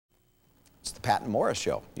the Pat and Morris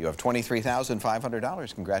Show. You have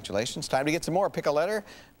 $23,500. Congratulations. Time to get some more. Pick a letter.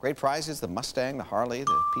 Great prizes, the Mustang, the Harley,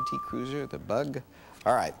 the PT Cruiser, the Bug.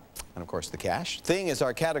 All right. And, of course, the cash. Thing is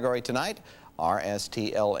our category tonight.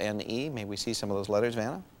 R-S-T-L-N-E. May we see some of those letters,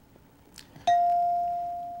 Vanna?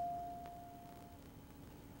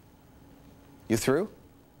 You through?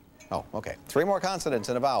 Oh, okay. 3 more consonants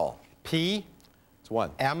and a vowel. P. It's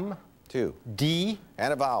 1. M. 2. D.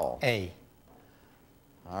 And a vowel. A.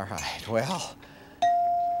 All right, well,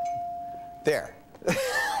 there.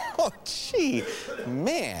 Oh, gee,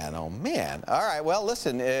 man, oh, man. All right, well,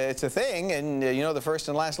 listen, it's a thing, and you know the first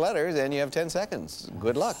and last letters, and you have 10 seconds.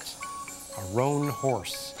 Good luck. A roan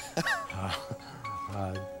horse.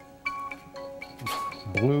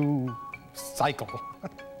 Blue cycle.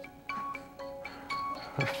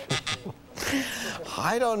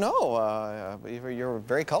 I don't know. You're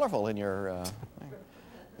very colorful in your...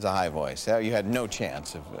 It's a high voice. You had no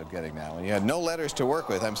chance of getting that one. You had no letters to work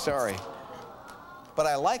with. I'm sorry. But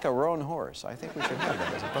I like a roan horse. I think we should have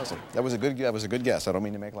that as a puzzle. That was a good guess. I don't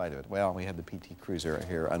mean to make light of it. Well, we had the PT Cruiser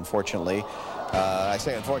here, unfortunately. I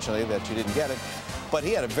say unfortunately that you didn't get it. But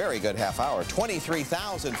he had a very good half hour.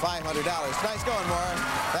 $23,500. Nice going, Warren.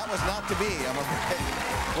 That was not to be, I'm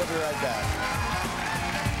afraid. We'll be right back.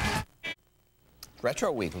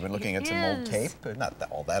 Retro Week. We've been looking at some old tape. Not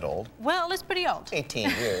all that old. Well, it's pretty old.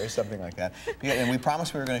 18 years, something like that. And we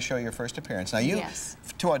promised we were going to show your first appearance. Now, you,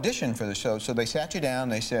 to audition for the show, so they sat you down,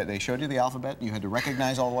 they showed you the alphabet, you had to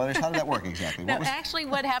recognize all the letters. How did that work exactly? No, actually,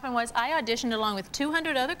 what happened was I auditioned along with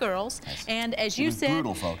 200 other girls, and as you said...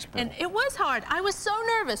 brutal, folks. Brutal. And it was hard. I was so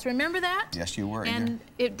nervous. Remember that? Yes, you were. And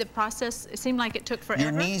the process, it seemed like it took forever.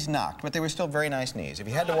 Your knees knocked, but they were still very nice knees. If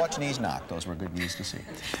you had to watch knees knock, those were good knees to see.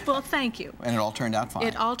 Well, thank you. And it all turned out fine.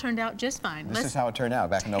 It all turned out just fine. This is how it turned out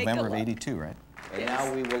back in November of '82, right? And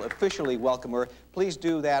now we will officially welcome her. Please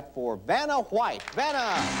do that for Vanna White.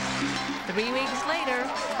 Vanna! 3 weeks later,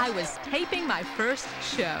 I was taping my first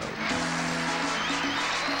show.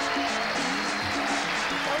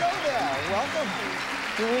 Hello there. Welcome.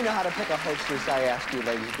 Do we know how to pick a hostess, I ask you,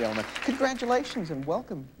 ladies and gentlemen. Congratulations and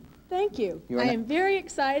welcome. Thank you. I am very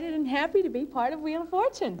excited and happy to be part of Wheel of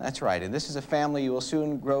Fortune. That's right, and this is a family you will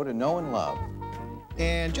soon grow to know and love.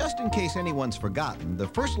 And just in case anyone's forgotten, the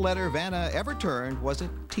first letter Vanna ever turned was a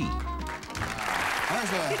T. Can you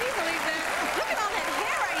believe that? Look at all that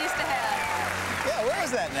hair I used to have. Yeah, where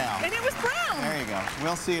is that now? And it was brown. There you go.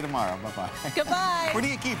 We'll see you tomorrow. Bye-bye. Goodbye. Where do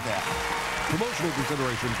you keep that? Promotional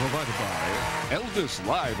consideration provided by Elvis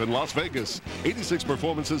Live in Las Vegas. 86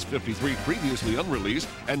 performances, 53 previously unreleased,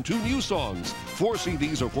 and 2 new songs. 4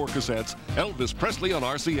 CDs or 4 cassettes. Elvis Presley on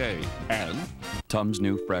RCA. And Tums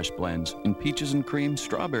new fresh blends in peaches and cream,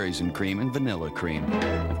 strawberries and cream, and vanilla cream.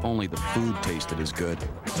 If only the food tasted as good.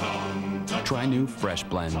 Try new fresh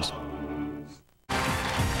blends.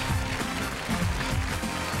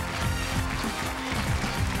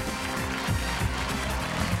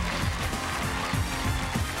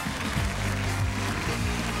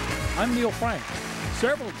 I'm Neil Frank.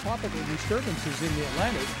 Several tropical disturbances in the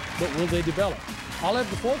Atlantic, but will they develop? I'll have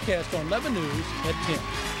the forecast on 11 News at 10.